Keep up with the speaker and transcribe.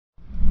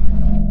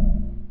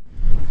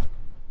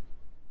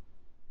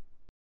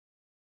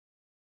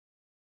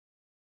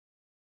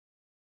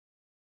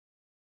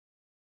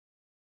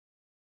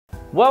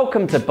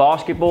Welcome to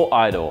Basketball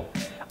Idol.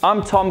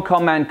 I'm Tom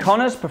Conman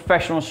Connors,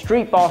 professional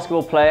street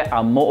basketball player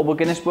and multiple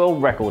Guinness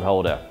World Record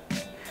holder.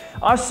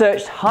 I've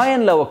searched high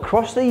and low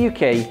across the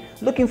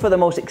UK looking for the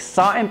most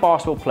exciting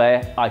basketball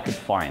player I could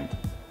find.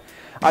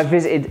 I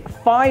visited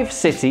 5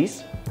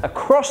 cities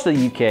across the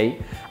UK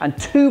and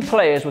 2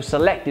 players were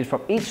selected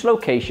from each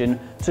location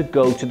to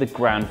go to the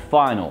grand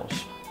finals.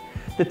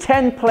 The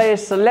 10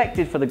 players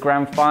selected for the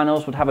grand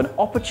finals would have an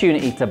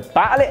opportunity to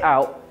battle it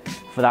out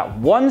for that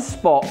one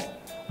spot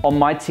on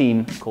my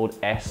team called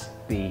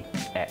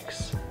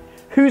SBX.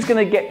 Who's going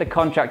to get the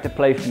contract to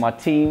play for my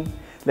team?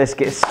 Let's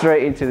get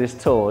straight into this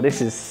tour. This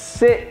is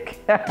sick.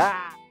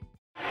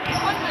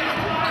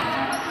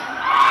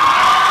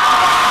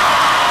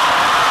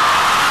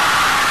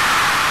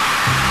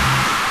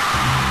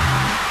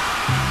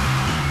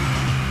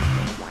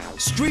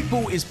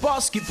 Streetball is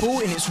basketball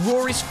in its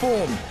rawest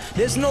form.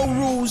 There's no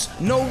rules,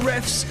 no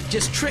refs,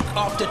 just trick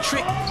after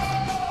trick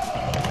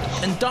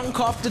and dunk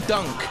after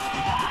dunk.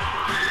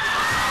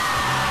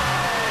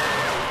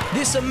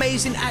 This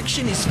amazing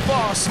action is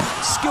fast,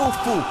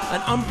 skillful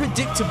and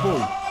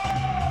unpredictable.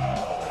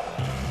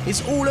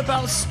 It's all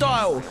about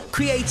style,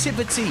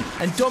 creativity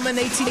and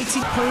dominating the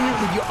opponent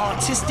with your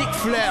artistic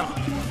flair.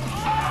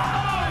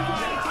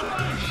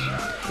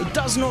 It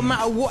does not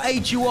matter what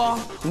age you are,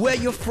 where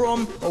you're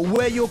from, or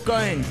where you're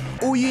going.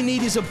 All you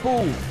need is a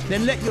ball.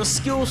 Then let your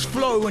skills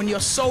flow and your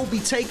soul be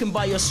taken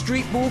by your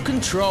street ball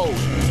control.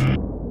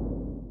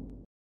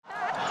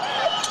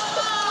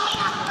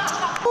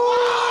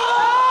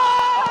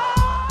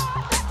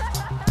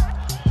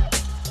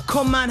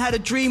 Conman had a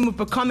dream of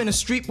becoming a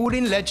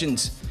streetballing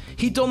legend.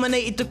 He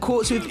dominated the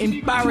courts with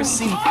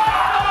embarrassing,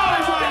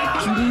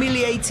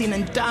 humiliating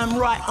and damn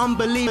right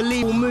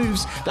unbelievable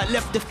moves that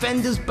left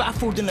defenders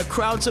baffled and the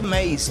crowds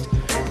amazed.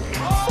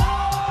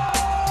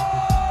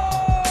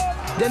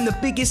 Then the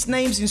biggest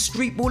names in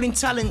streetballing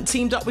talent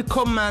teamed up with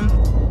Conman.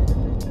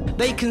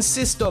 They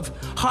consist of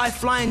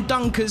high-flying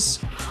dunkers,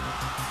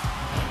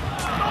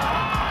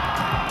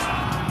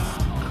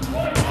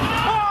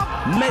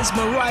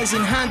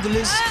 mesmerizing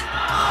handlers,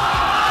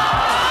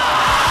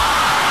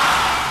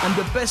 and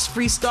the best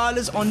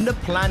freestylers on the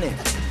planet.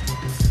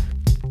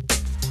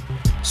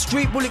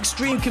 Streetball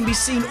Extreme can be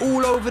seen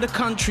all over the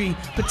country,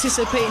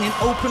 participating in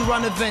open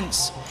run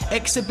events,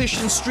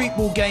 exhibition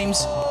streetball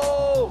games,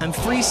 and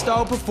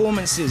freestyle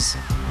performances.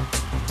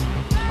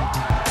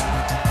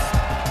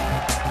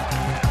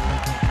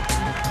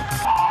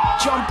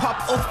 Jump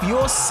up off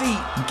your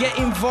seat, get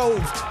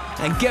involved,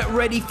 and get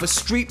ready for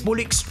Streetball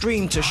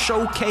Extreme to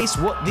showcase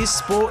what this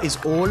sport is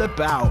all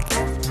about.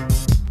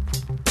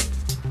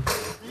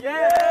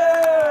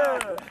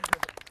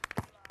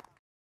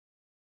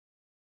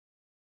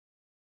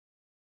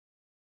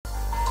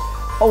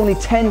 Only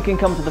 10 can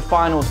come to the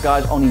finals,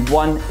 guys. Only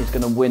 1 is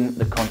going to win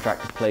the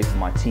contract to play for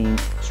my team,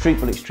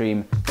 Streetball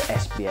Extreme, the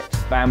SBX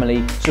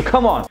family. So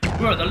come on.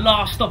 We're at the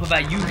last stop of our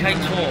UK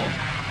tour.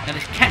 Now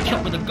let's catch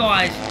up with the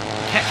guys,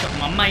 catch up with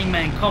my main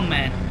man,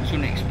 Conman, who's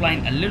going to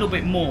explain a little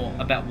bit more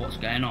about what's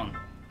going on.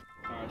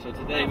 Alright, so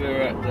today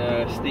we're at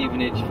the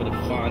Stevenage for the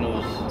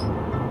finals.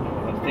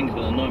 I think it's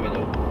going to annoy me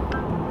though.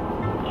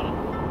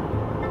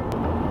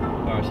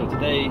 Alright, so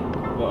today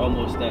we're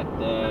almost at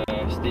the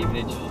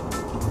Stevenage.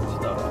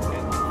 Start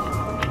again.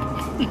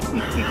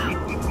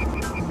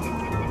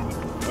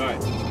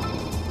 Right.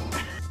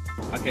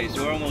 Okay, so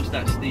we're almost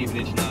at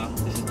Stevenage now.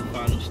 This is the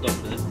final stop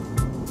of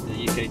the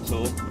UK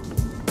tour.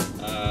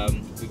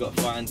 We've got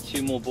to find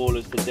 2 more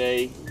ballers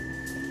today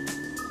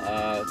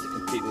to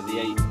compete with the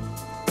 8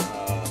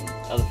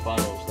 other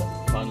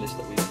finalists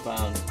that we've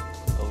found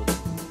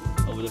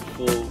over the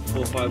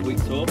 4 or 5 week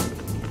tour.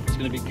 It's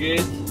going to be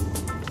good.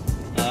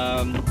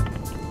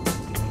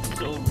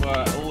 I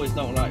always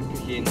don't like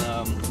picking,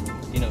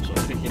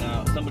 picking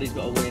out. Somebody's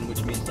got to win,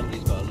 which means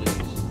somebody's got to lose.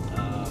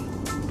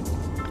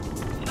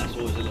 And that's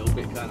always a little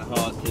bit kind of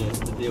hard to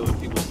deal with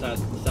people's sad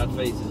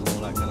faces and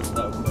all that kind of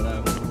stuff. But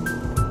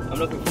I'm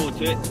looking forward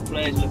to it. The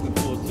players are looking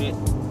forward to it.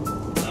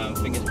 I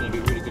think it's going to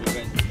be a really good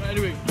event. But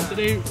anyway,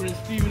 today we're in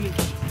Stevenage.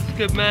 It's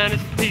good, man.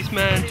 It's the Peace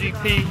Man,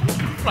 GP.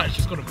 Flight's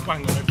just got to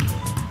bang on everything.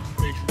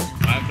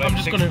 I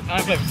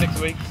haven't played for 6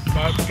 weeks. So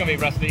it's going to be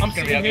rusty. It's going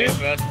to be ugly at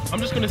first. I'm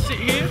just going to sit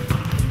here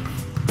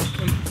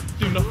and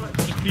do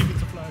nothing. Just leave it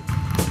to fly.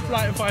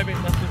 Flight at 5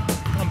 ain't nothing.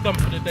 I'm done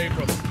for the day,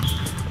 bro.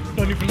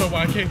 Don't even know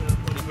why I came.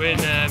 We're in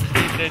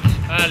Stevenage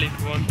early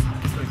for one.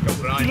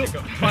 Look,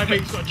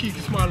 5'8's got a cheeky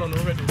smile on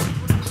already.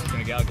 It's going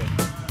to get ugly.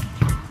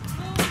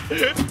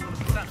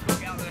 That's what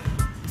we out there.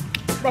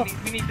 Bro.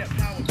 We need that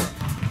power, bro.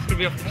 It's going to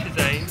be off to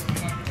Chizane.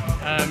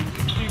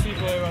 2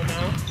 people here right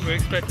now. We're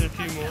expecting a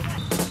few more.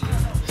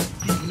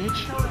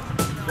 Stevenage.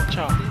 Watch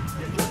out.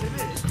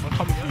 I'm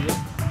coming for you.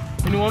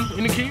 Anyone?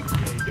 In the queue?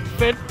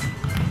 Fed?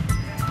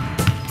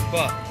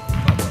 But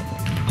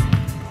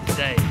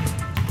today,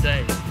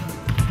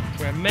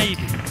 where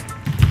maybe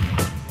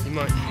you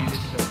might see this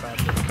so bad.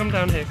 Come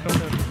down here, come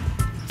down.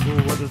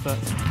 Oh, what is that?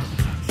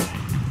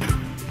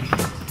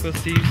 We'll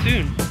see you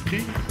soon.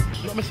 See?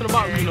 Not messing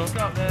about, you know.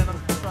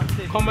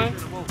 Come on.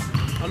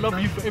 I love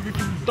you for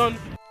everything you've done.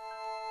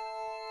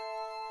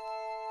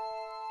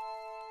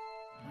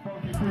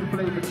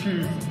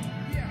 shoes.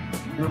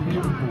 You're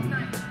beautiful.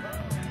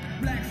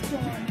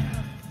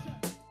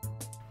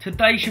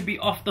 Today should be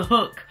off the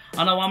hook.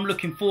 I know I'm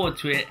looking forward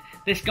to it.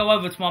 Let's go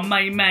over to my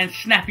main man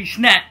Snappy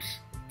Snaps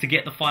to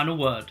get the final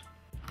word.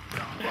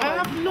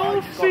 Have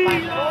no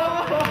fear.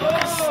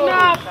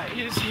 Snap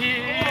is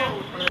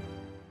here.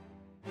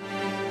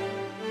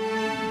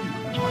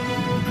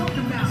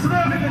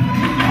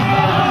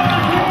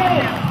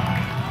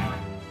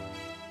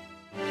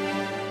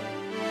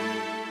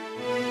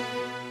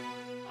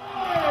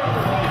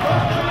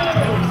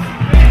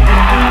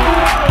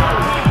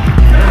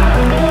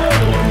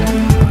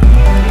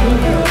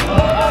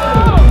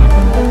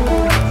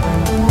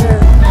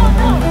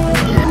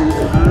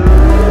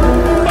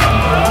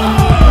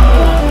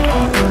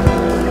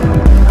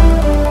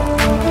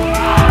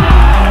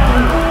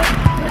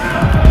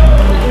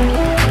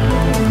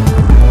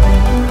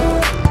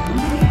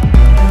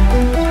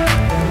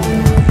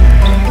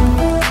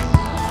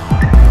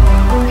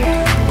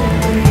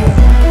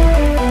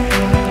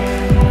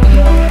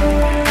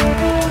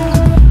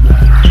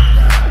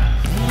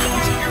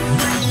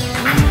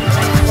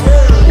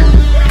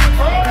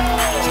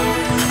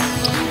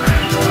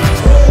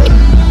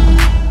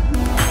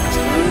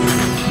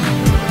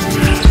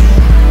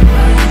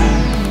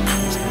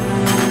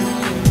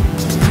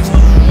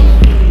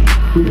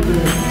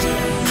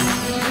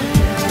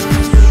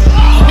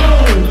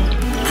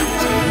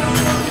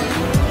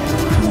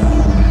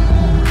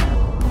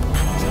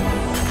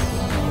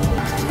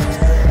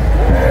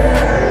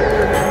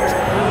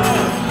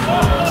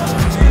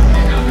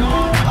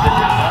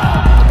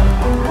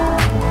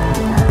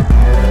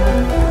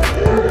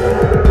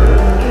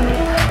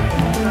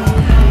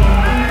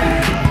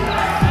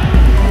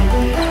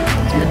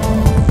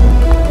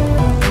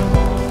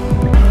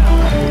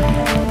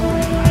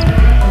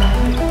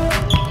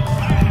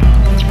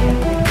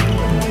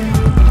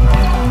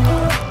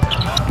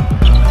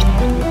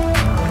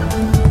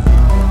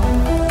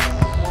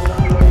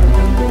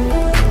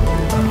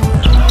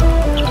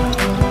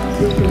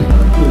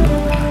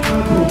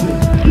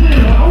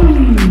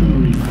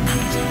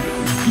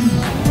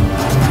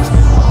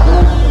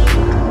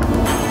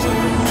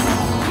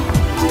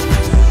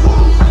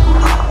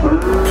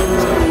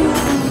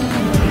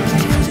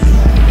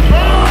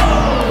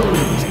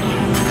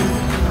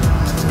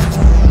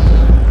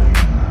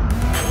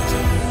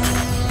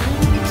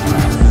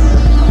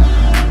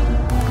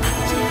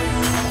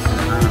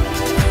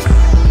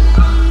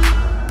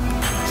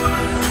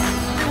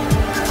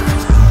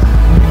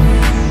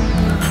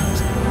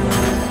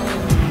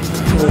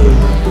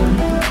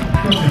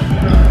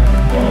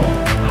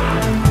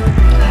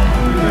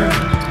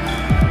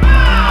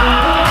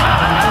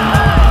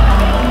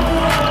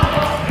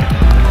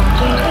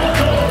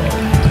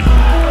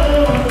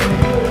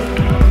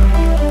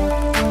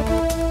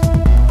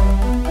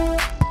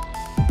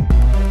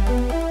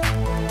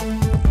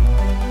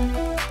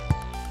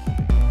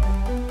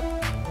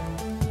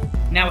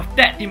 Now if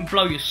that didn't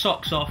blow your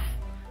socks off,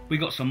 we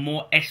got some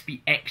more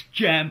SBX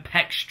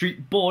jam-packed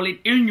street balling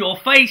in your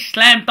face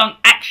slam dunk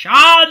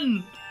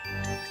action!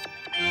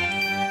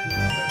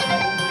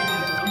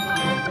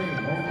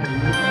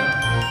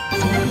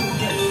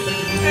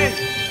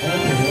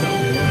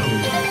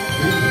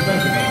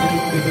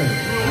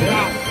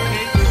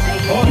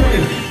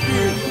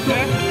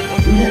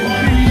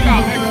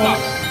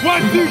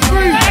 One, two,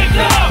 three! Hands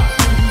up!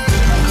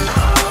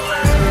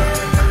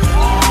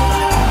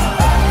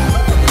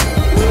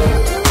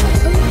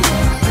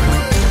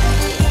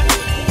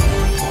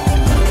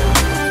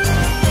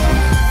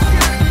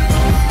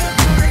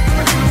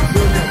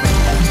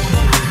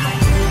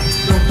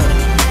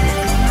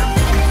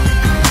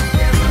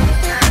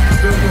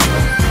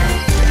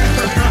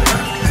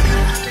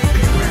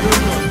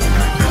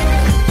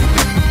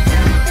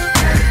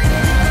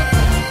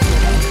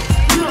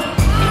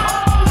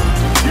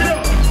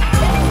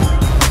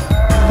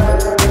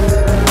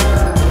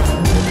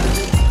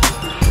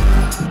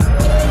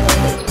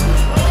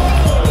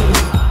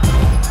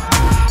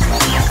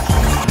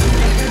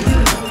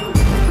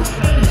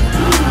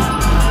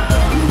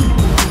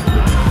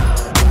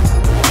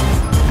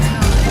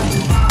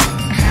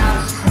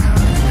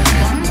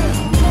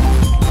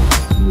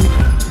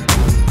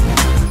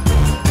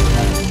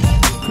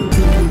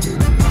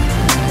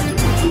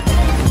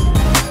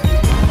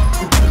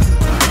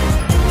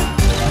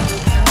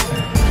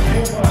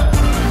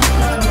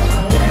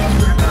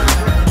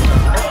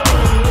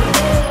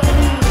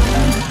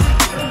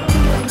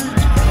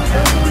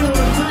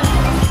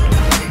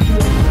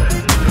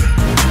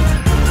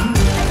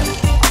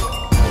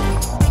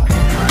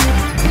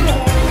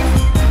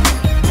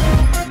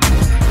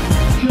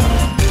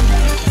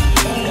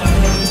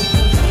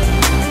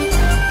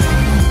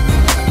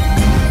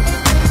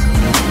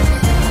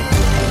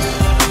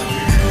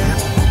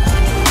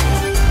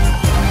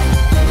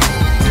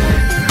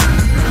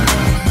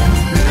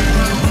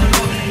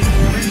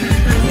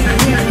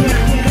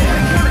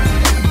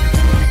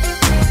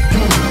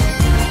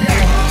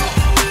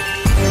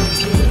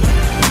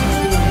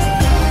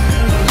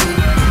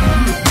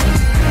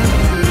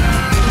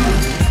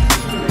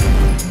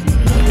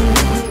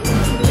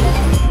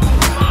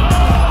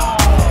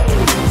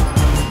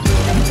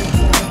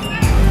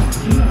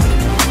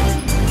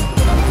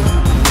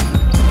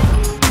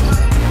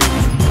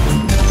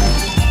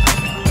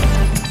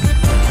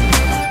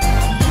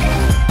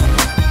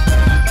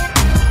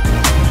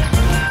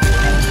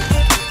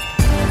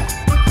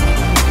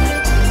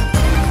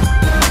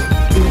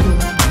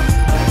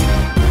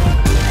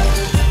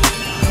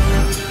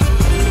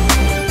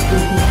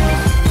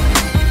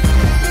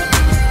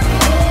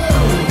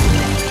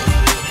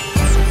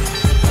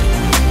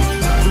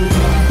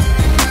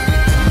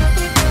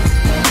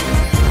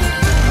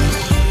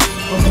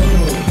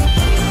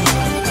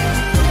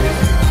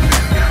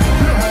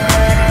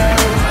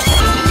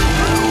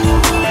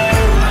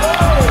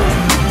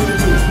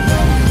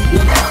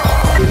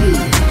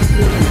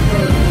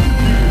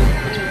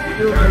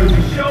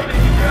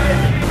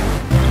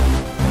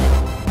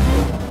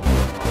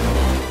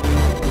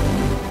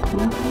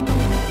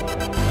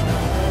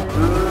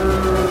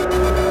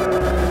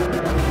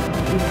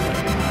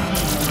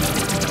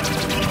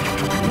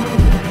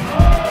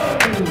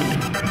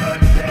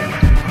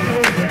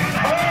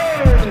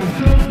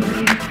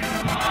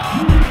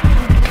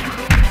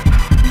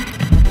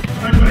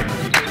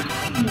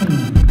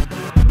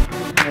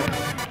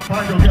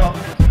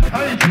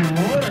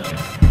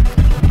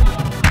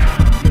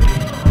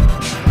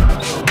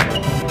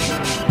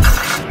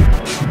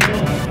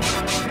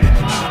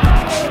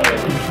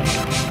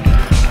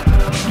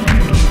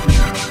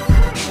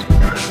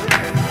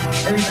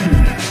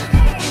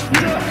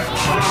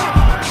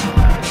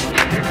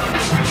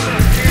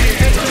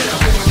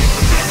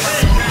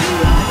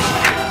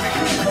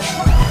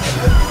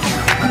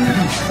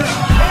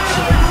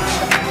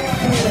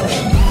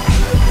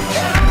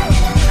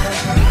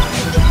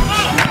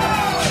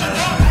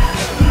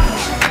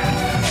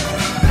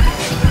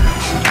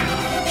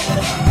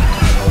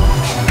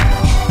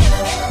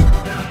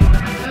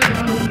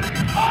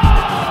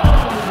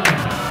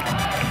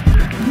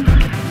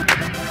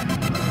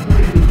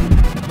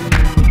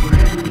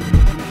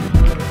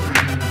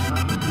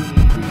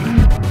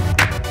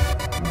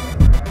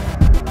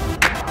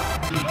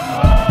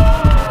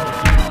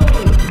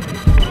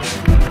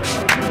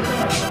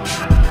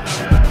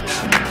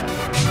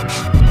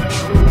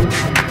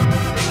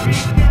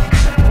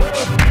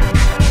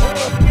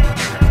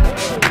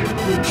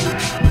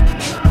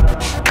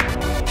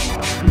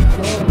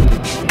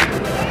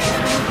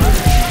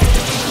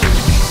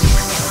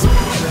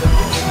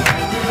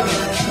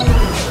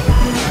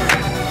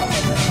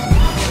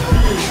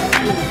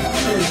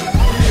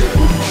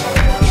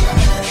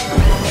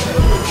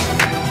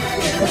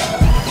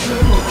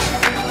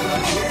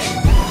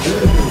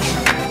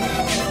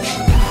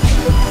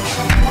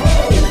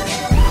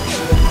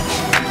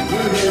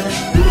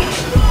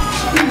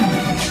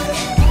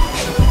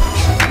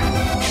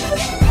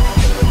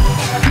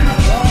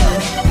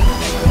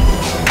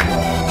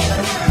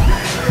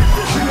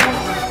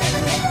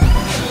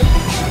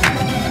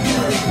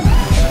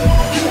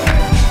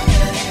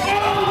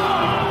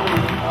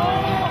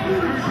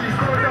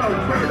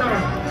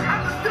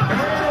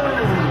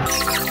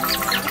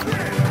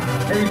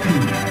 So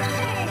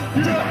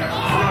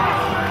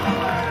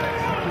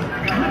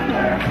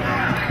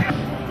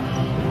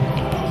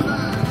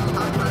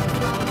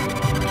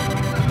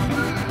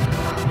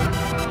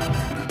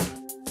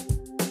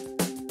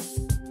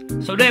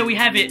there we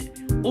have it.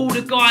 All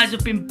the guys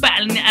have been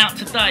battling it out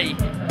today.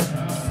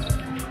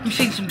 We've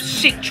seen some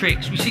sick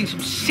tricks, we've seen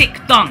some sick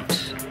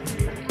dunks.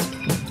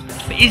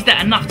 But is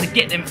that enough to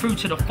get them through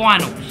to the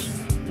finals?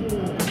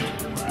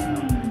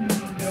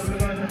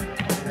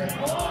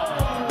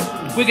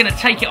 We're going to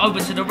take it over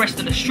to the rest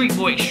of the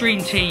Streetball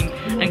Extreme team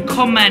and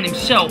Conman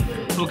himself,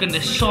 who are going to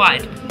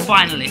decide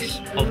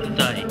finalists of the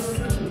day.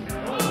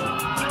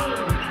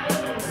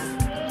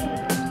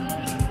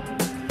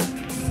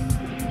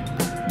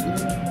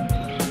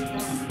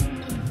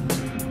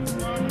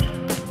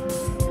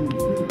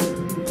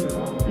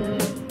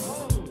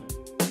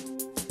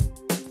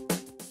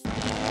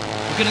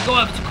 We're going to go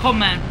over to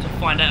Conman to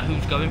find out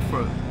who's going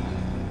through.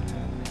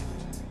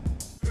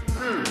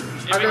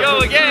 Here we go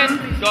again.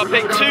 Got to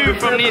pick two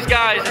from these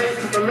guys.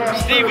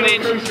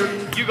 Stevenage,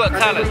 you got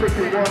talent.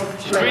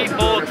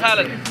 Streetball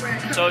talent.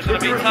 So it's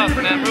going to be tough,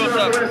 man. Real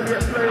tough.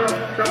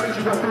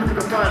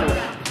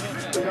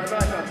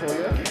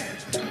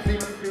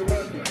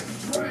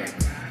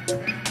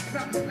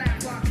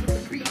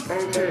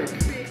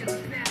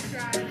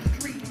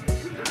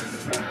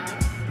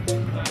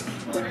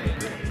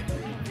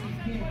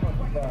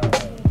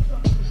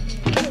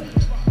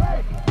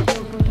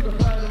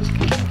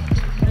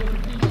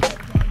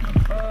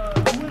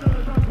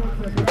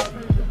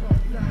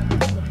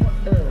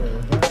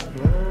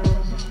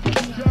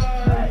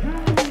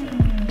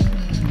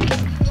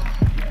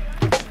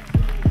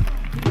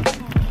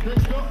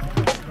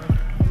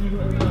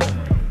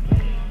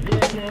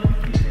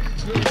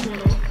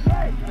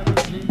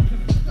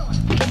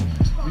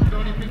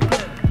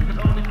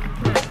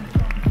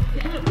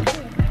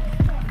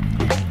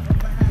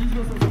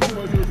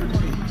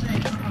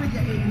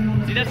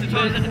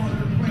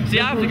 See,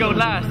 I have to go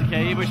last,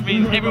 okay, which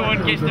means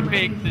everyone gets to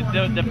pick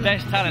the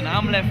best talent.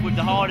 I'm left with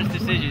the hardest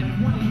decision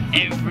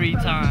every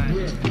time.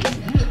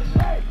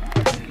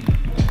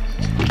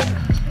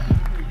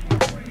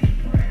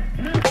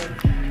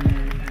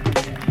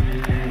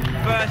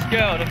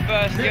 The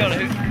first girl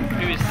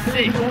who is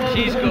sick.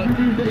 She's got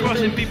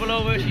crossing people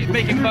over, she's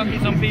making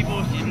buckets on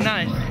people, she's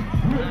nice.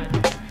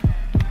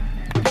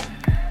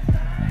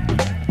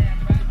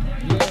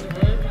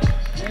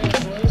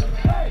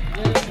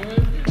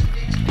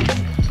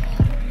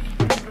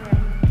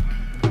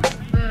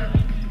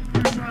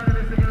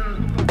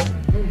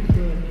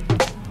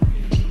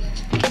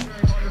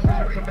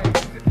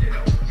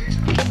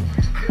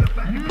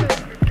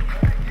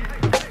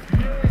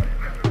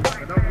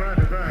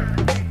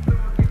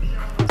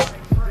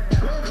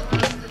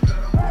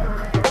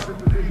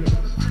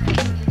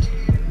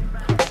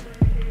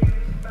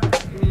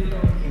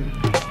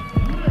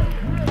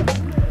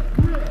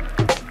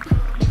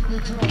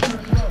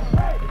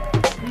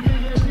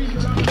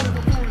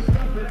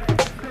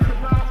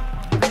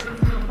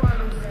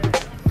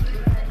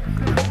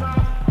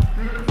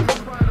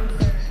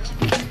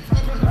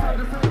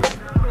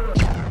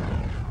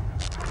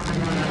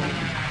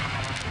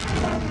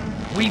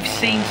 We've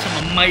seen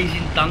some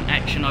amazing dunk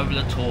action over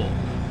the tour.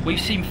 We've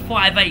seen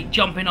 5'8"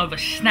 jumping over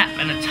snap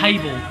and a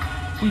table.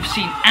 We've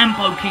seen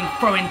Ampo King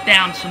throwing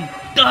down some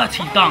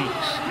dirty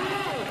dunks.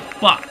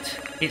 But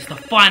it's the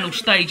final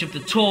stage of the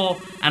tour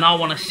and I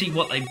want to see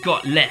what they've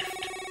got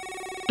left.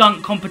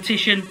 Dunk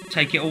competition,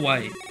 take it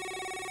away.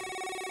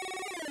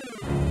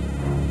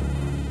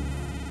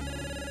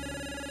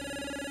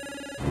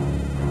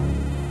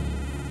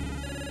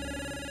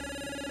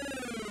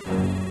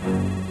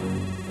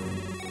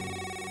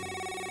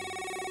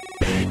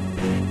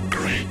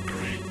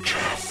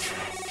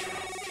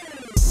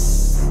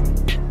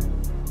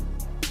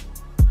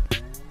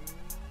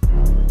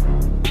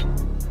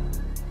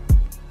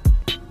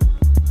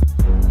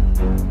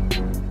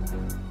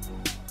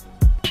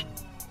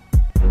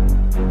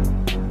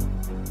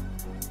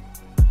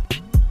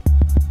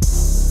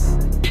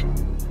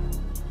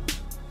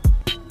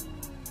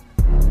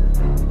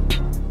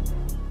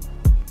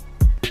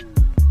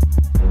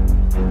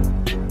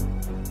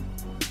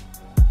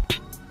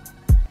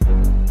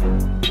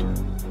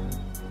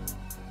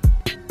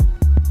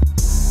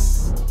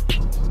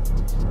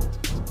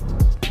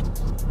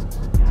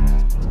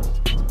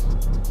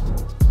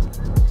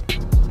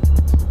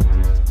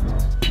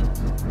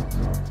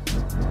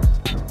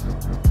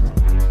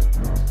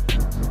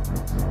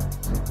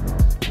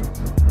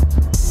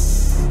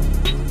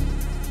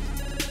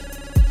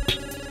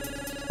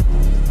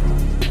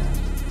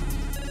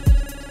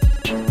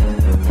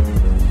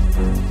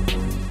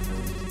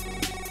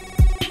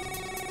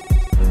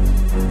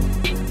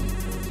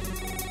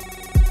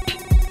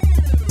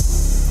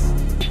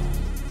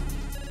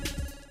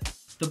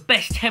 The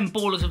best 10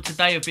 ballers of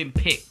today have been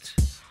picked.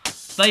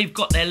 They've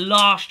got their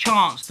last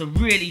chance to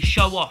really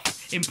show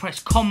off, impress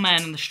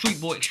Conman and the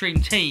Streetball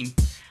Extreme team,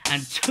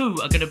 and 2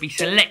 are going to be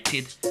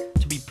selected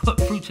to be put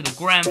through to the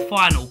grand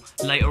final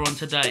later on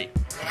today.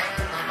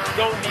 You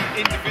don't need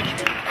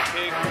individual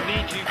okay,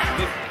 need you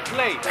to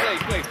play.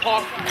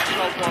 Pass to each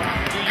other,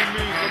 do your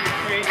moves on the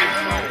creative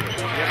side.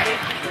 Yeah, you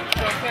know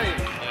what I'm saying?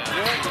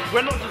 Yeah?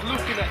 We're not just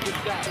looking at this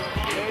guy.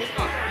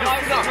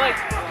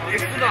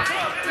 Listen up.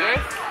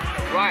 Yes?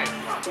 Right.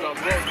 So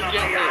let's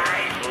get it.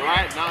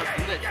 Alright, now it's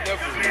the next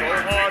level. Go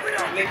hard,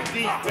 let's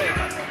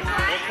defense.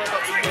 Don't turn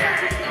up the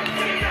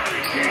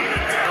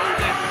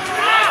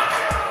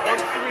on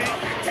 3,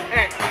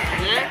 X.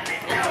 Yeah?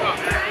 X up.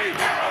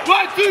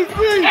 1, 2,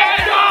 3,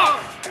 X up!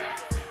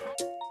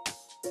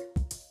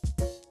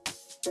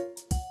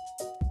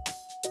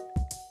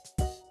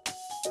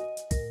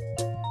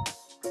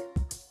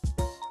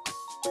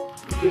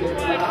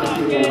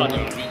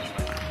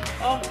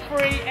 On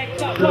 3,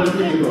 X up. 1, 2,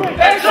 3,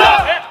 X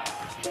up!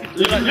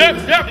 Yep.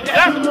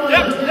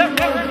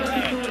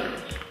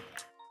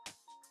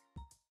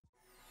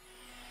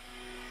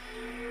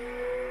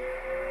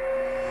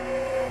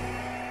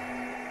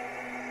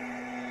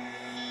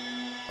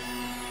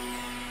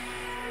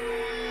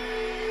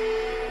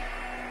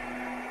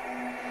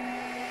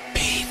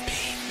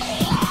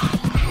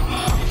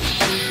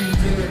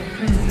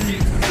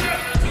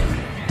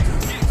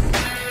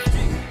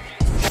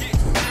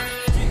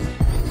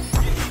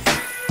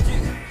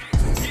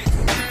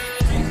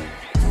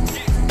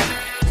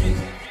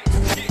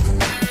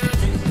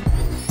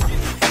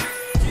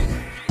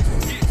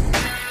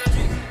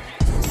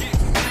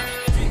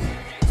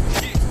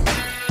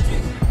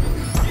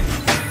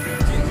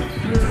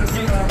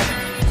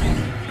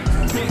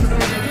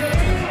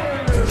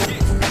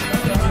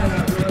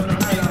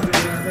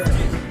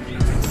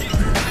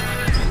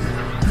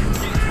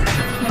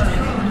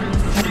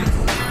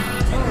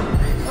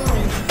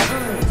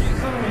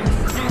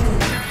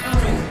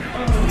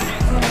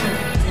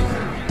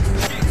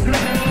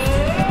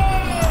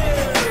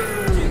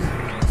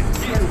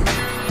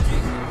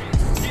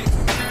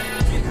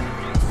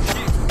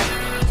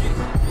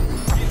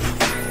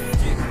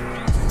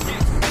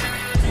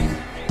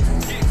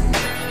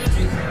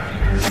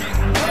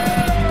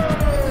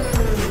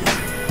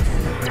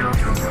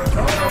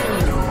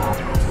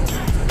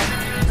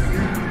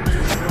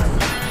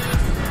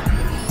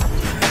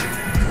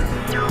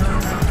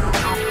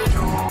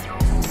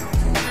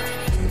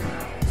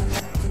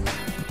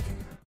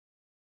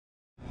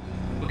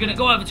 We're going to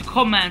go over to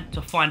Conman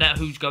to find out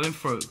who's going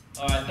through.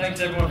 Alright, thanks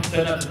everyone for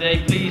turning up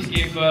today. Please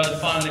give the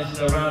finalists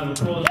a round of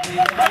applause,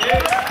 please. Thank you.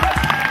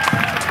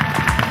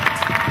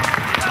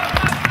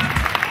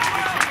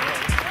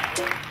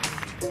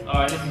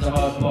 Alright, this is the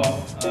hard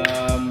part.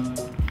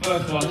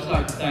 First of all, I'd just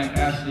like to thank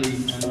Ashley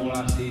and all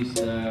Ashley's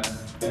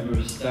members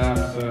of staff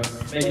for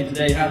making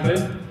today happen.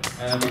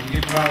 We can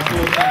give a round of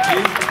applause, thank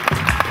you.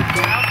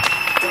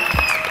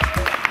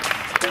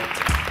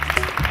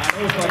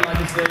 Also, I'd like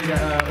to say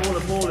that all the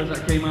ballers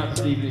that came out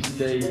to Stevenage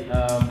today,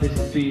 this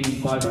has been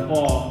by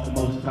far the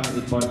most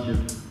talented bunch of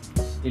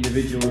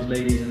individuals,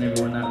 ladies and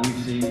everyone that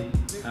we've seen.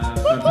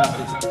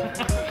 Fantastic.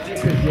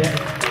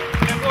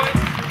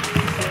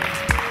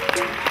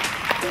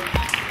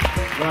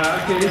 Right,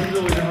 okay, this is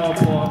always a hard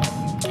part.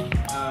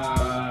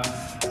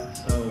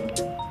 So,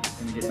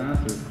 let me get down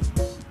to it.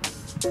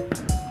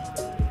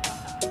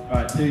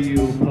 Right, two of you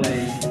will play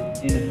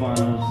in the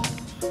finals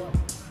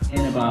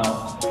in about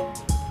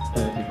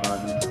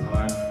 35 minutes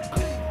time.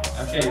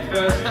 Okay,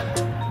 first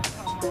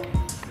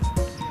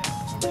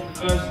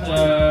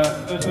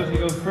person to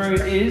go through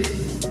is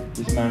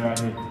this man right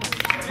here.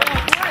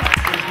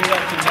 Good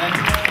luck, man.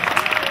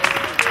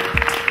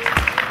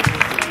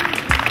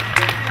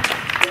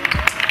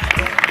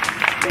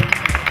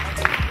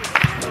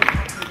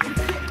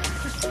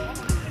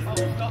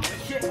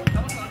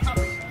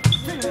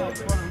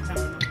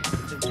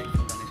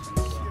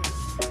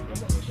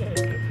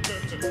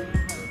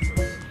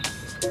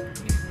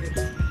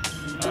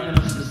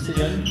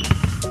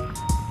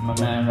 My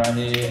man right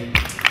here.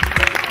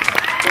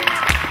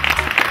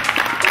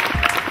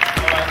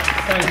 Alright,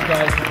 thanks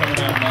guys for coming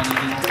out, man.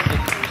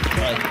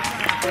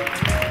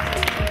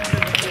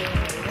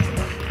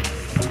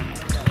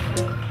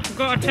 We've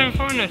got a 10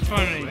 finalists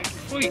finally.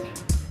 Sweet.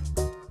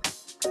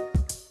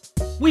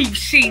 We've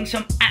seen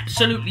some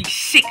absolutely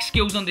sick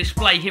skills on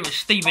display here at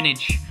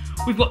Stevenage.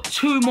 We've got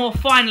 2 more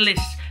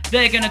finalists.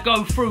 They're going to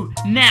go through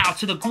now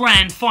to the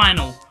grand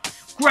final.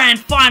 Grand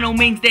final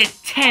means there's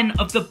 10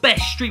 of the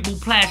best streetball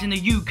players in the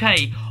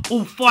UK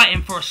all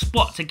fighting for a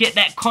spot to get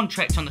that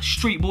contract on the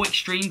Streetball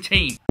Extreme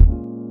team.